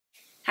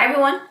Hi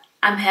everyone,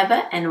 I'm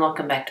Heba and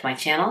welcome back to my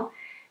channel.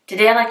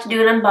 Today I'd like to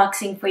do an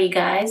unboxing for you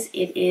guys.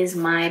 It is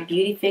my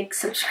Beautyfix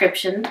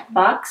subscription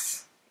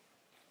box.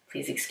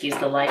 Please excuse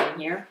the lighting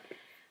here.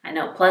 I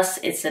know, plus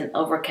it's an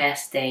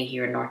overcast day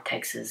here in North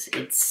Texas.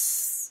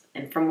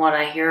 And from what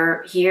I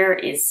hear here,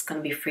 it's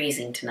going to be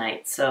freezing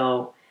tonight.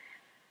 So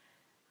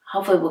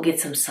hopefully we'll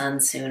get some sun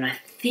soon. I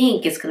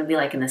think it's going to be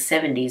like in the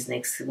 70s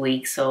next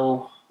week.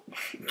 So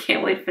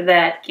can't wait for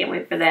that. Can't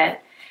wait for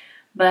that.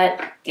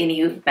 But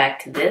anywho, back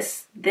to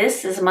this.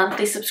 This is a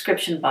monthly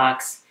subscription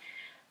box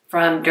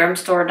from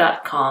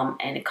dermstore.com,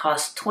 and it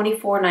costs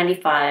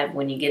 $24.95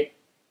 when you get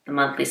the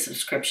monthly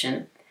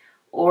subscription.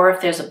 Or if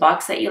there's a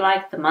box that you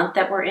like the month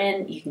that we're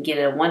in, you can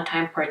get a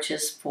one-time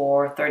purchase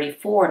for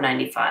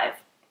 $34.95.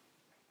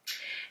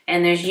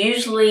 And there's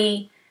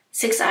usually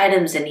 6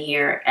 items in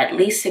here, at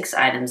least 6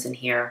 items in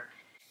here.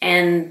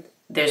 And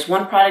there's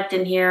one product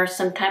in here.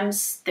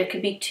 Sometimes there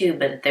could be 2,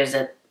 but there's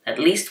at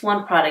least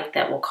one product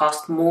that will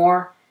cost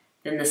more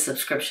than the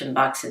subscription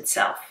box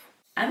itself.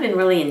 I've been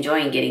really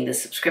enjoying getting the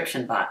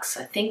subscription box.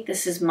 I think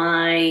this is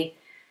my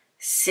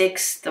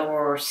 6th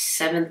or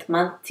 7th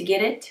month to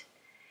get it.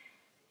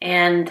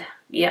 And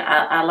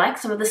yeah, I like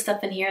some of the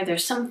stuff in here.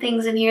 There's some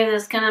things in here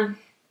that's kind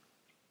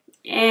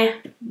of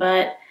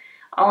but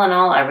all in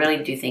all, I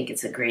really do think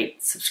it's a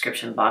great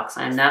subscription box.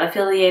 I'm not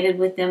affiliated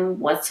with them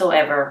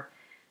whatsoever.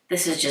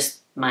 This is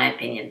just my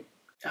opinion.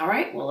 All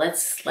right, well,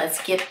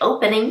 let's get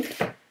opening.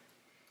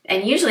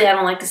 And usually I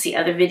don't like to see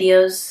other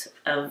videos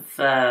of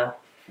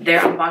their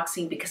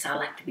unboxing because I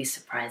like to be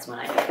surprised when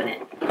I open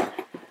it.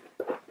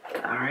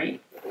 All right,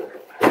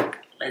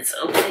 let's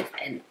open it.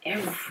 And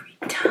every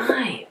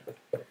time,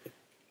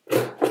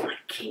 I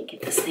can't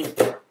get this thing.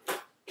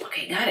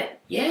 Okay, got it.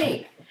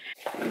 Yay.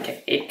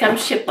 Okay, it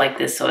comes shipped like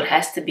this, so it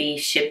has to be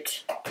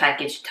shipped,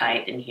 packaged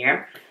tight in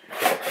here.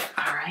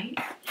 All right,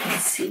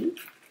 let's see.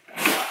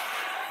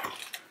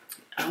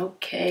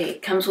 Okay,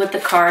 it comes with the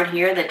card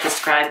here that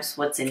describes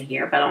what's in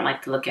here, but I don't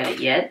like to look at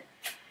it yet.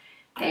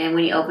 And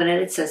when you open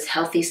it, it says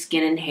healthy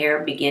skin and hair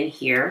begin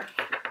here.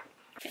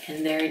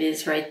 And there it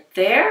is right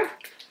there.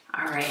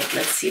 All right,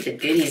 let's see the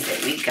goodies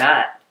that we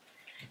got.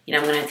 You know,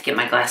 I'm going to have to get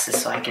my glasses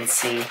so I can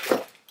see.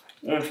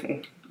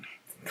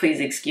 Please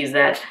excuse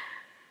that.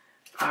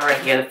 All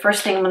right, here, the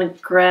first thing I'm going to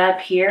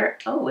grab here,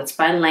 oh, it's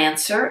by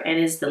Lancer, and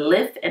is the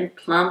Lift and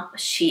Plump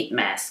Sheet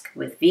Mask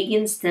with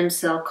Vegan Stem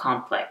Cell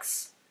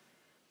Complex.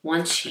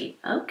 1 sheet.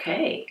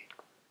 Okay.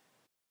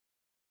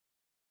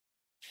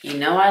 You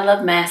know I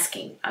love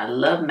masking. I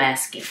love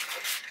masking.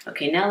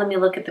 Okay, now let me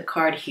look at the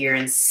card here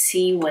and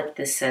see what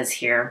this says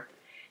here.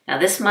 Now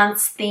this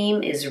month's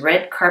theme is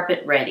Red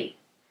Carpet Ready.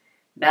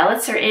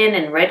 Ballots are in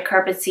and red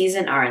carpet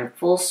season are in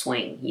full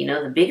swing. You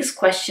know, the biggest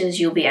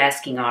questions you'll be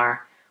asking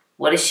are,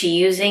 what is she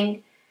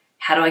using?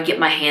 How do I get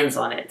my hands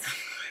on it?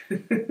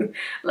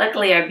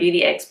 Luckily, our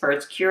beauty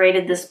experts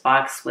curated this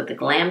box with the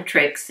glam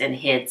tricks and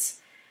hits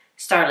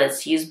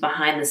starlets used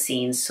behind the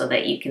scenes so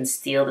that you can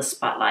steal the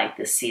spotlight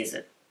this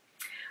season.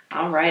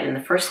 All right, and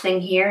the first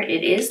thing here,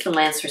 it is the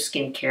Lancer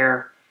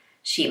Skincare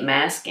Sheet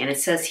Mask, and it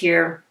says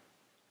here,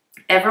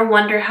 ever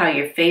wonder how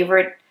your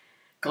favorite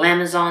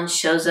glamazon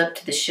shows up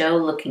to the show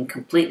looking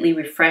completely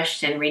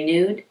refreshed and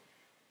renewed?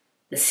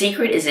 The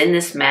secret is in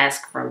this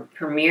mask from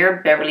premier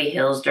Beverly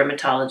Hills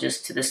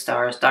dermatologist to the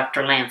stars,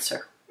 Dr.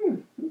 Lancer.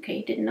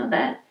 Okay, didn't know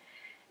that.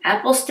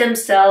 Apple stem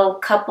cell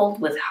coupled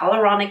with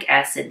hyaluronic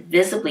acid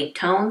visibly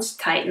tones,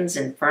 tightens,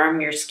 and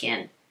firms your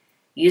skin.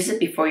 Use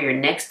it before your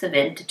next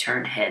event to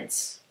turn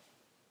heads.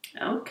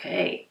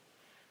 Okay.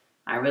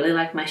 I really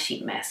like my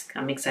sheet mask.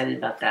 I'm excited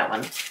about that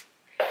one.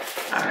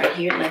 All right,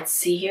 here, let's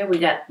see here. We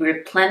got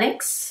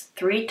Replenix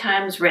 3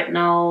 times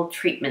retinol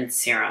treatment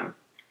serum.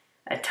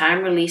 A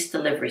time-release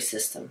delivery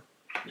system.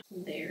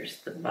 There's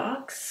the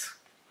box.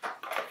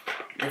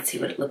 Let's see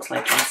what it looks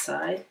like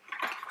inside.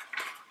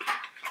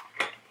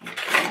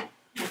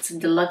 It's a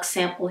deluxe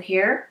sample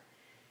here.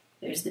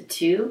 There's the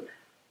tube.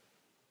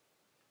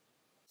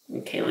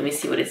 Okay, let me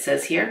see what it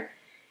says here.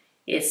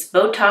 It's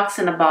Botox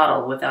in a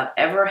bottle without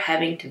ever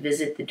having to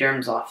visit the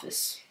derm's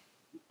office.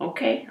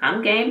 Okay,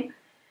 I'm game.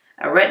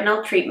 A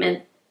retinol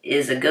treatment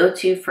is a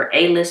go-to for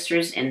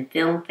A-listers and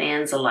film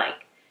fans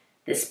alike.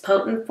 This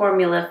potent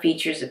formula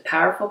features a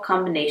powerful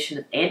combination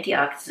of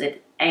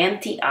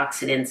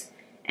antioxidants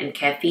and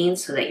caffeine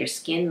so that your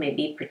skin may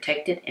be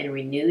protected and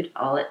renewed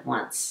all at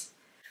once.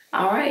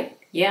 All right.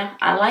 Yeah,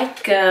 I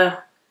like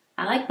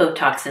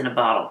Botox in a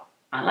bottle.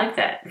 I like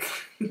that.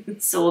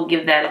 So we'll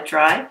give that a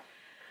try.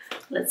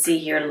 Let's see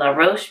here, La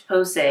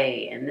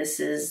Roche-Posay, and this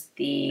is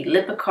the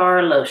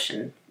Lipicar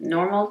lotion,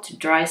 normal to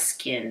dry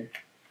skin.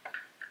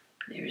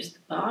 There's the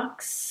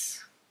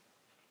box.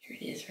 Here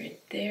it is right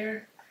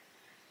there.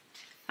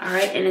 All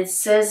right, and it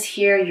says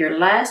here, your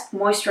last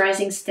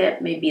moisturizing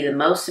step may be the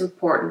most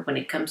important when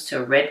it comes to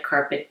a red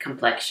carpet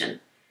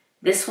complexion.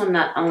 This one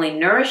not only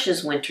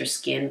nourishes winter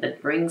skin,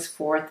 but brings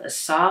forth a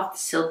soft,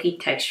 silky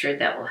texture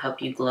that will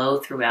help you glow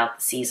throughout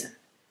the season.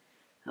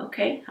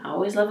 Okay, I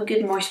always love a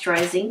good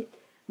moisturizing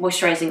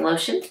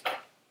lotion.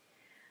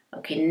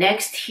 Okay,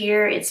 next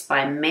here, it's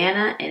by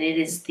Mana, and it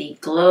is the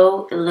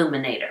Glow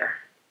Illuminator.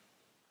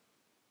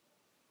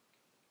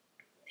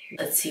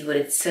 Let's see what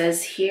it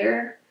says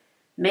here.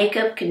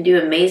 Makeup can do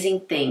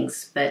amazing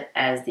things, but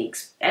as the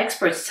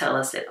experts tell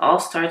us, it all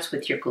starts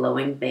with your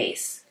glowing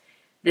base.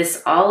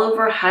 This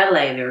all-over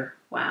highlighter,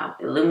 wow,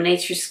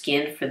 illuminates your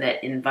skin for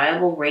that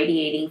inviolable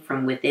radiating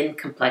from within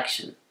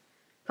complexion.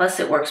 Plus,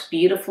 it works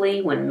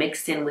beautifully when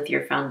mixed in with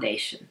your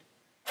foundation.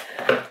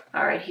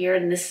 All right, here,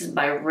 and this is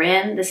by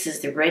Ren. This is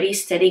the Ready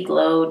Steady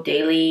Glow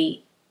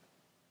Daily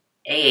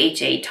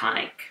AHA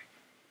Tonic.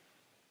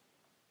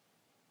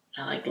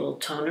 I like little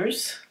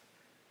toners.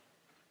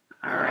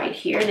 All right,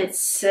 here, and it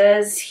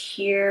says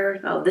here,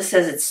 oh, this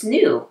says it's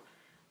new.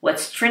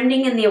 What's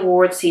trending in the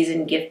award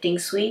season gifting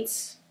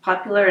suites?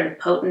 Popular and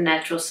potent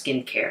natural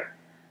skincare.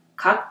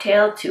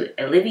 Cocktail to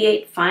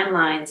alleviate fine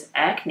lines,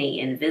 acne,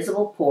 and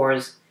visible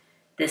pores.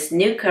 This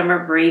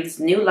newcomer breathes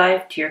new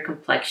life to your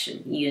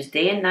complexion. Use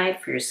day and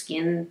night for your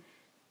skin,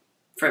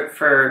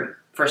 for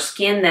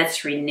skin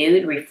that's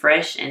renewed,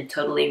 refreshed, and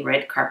totally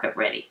red carpet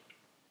ready.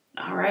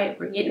 All right,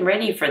 we're getting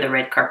ready for the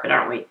red carpet,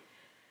 aren't we?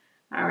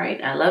 All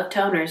right, I love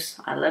toners.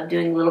 I love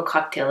doing a little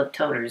cocktail of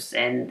toners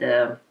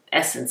and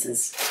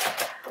essences.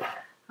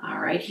 All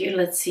right, here,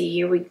 let's see.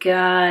 Here we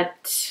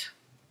got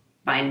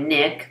by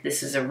Nick.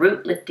 This is a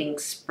root lifting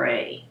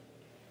spray.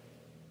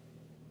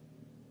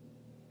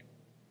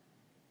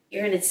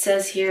 Here, and it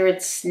says here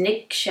it's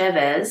Nick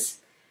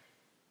Chavez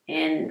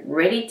and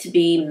ready to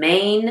be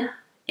main,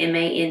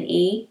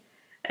 M-A-N-E,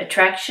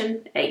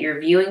 attraction at your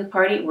viewing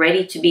party.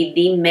 Ready to be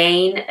the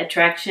main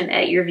attraction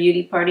at your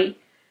beauty party.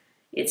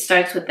 It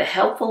starts with the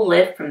helpful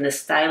lift from the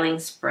styling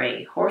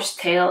spray.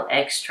 Horsetail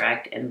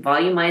extract and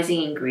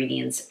volumizing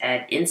ingredients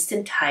add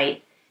instant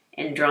height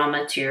and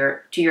drama to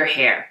your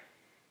hair.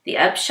 The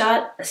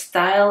upshot, a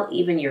style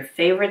even your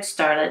favorite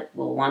starlet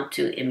will want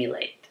to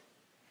emulate.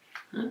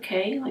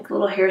 Okay, like a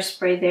little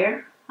hairspray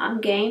there.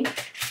 I'm game.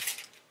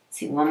 Let's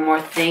see, one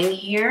more thing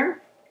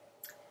here.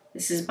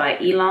 This is by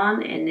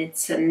Elon, and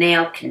it's a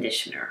nail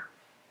conditioner.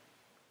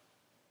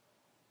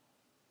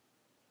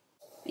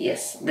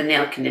 Yes, the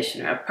nail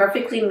conditioner. A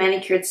perfectly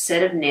manicured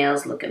set of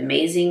nails look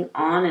amazing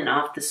on and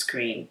off the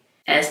screen.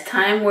 As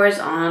time wears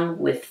on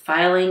with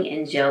filing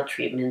and gel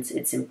treatments,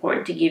 it's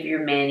important to give your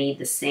mani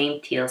the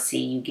same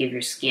TLC you give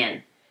your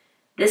skin.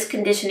 This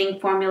conditioning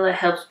formula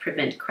helps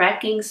prevent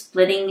cracking,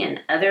 splitting,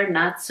 and other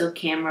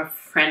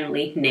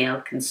not-so-camera-friendly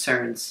nail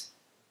concerns.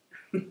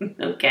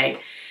 Okay.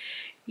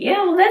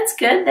 Yeah, well, that's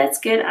good. That's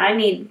good. I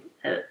need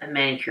a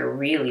manicure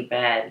really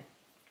bad.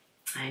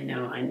 I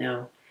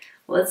know.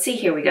 Well, let's see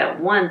here. We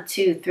got 1,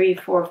 2, 3,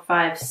 4,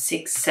 5,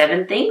 6,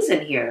 7 things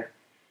in here.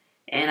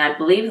 And I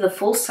believe the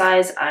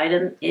full-size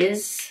item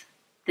is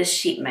this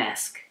sheet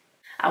mask.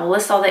 I will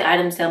list all the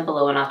items down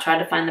below, and I'll try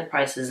to find the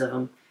prices of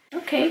them.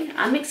 Okay,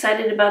 I'm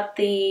excited about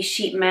the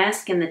sheet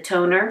mask and the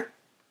toner.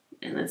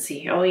 And let's see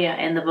here. Oh, yeah,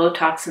 and the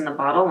Botox in the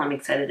bottle. I'm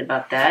excited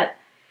about that.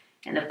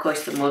 And, of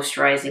course, the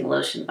moisturizing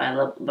lotion by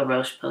La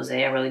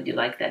Roche-Posay. I really do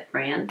like that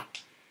brand.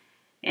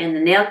 And the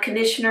nail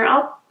conditioner,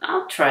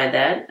 I'll try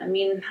that. I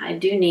mean, I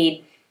do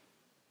need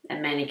a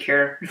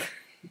manicure.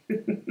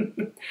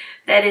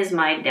 That is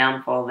my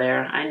downfall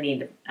there. I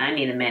need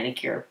a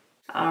manicure.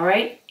 All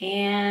right,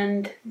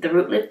 and the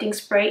root lifting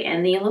spray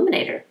and the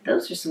illuminator.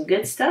 Those are some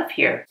good stuff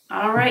here.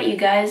 All right, you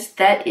guys,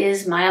 that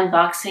is my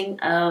unboxing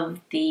of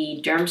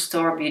the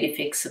Dermstore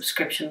Beautyfix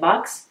subscription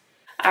box.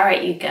 All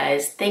right, you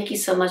guys, thank you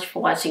so much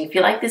for watching. If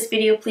you like this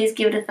video, please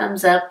give it a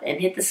thumbs up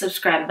and hit the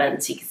subscribe button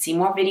so you can see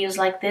more videos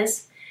like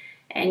this.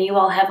 And you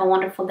all have a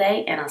wonderful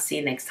day, and I'll see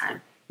you next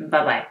time.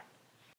 Bye-bye.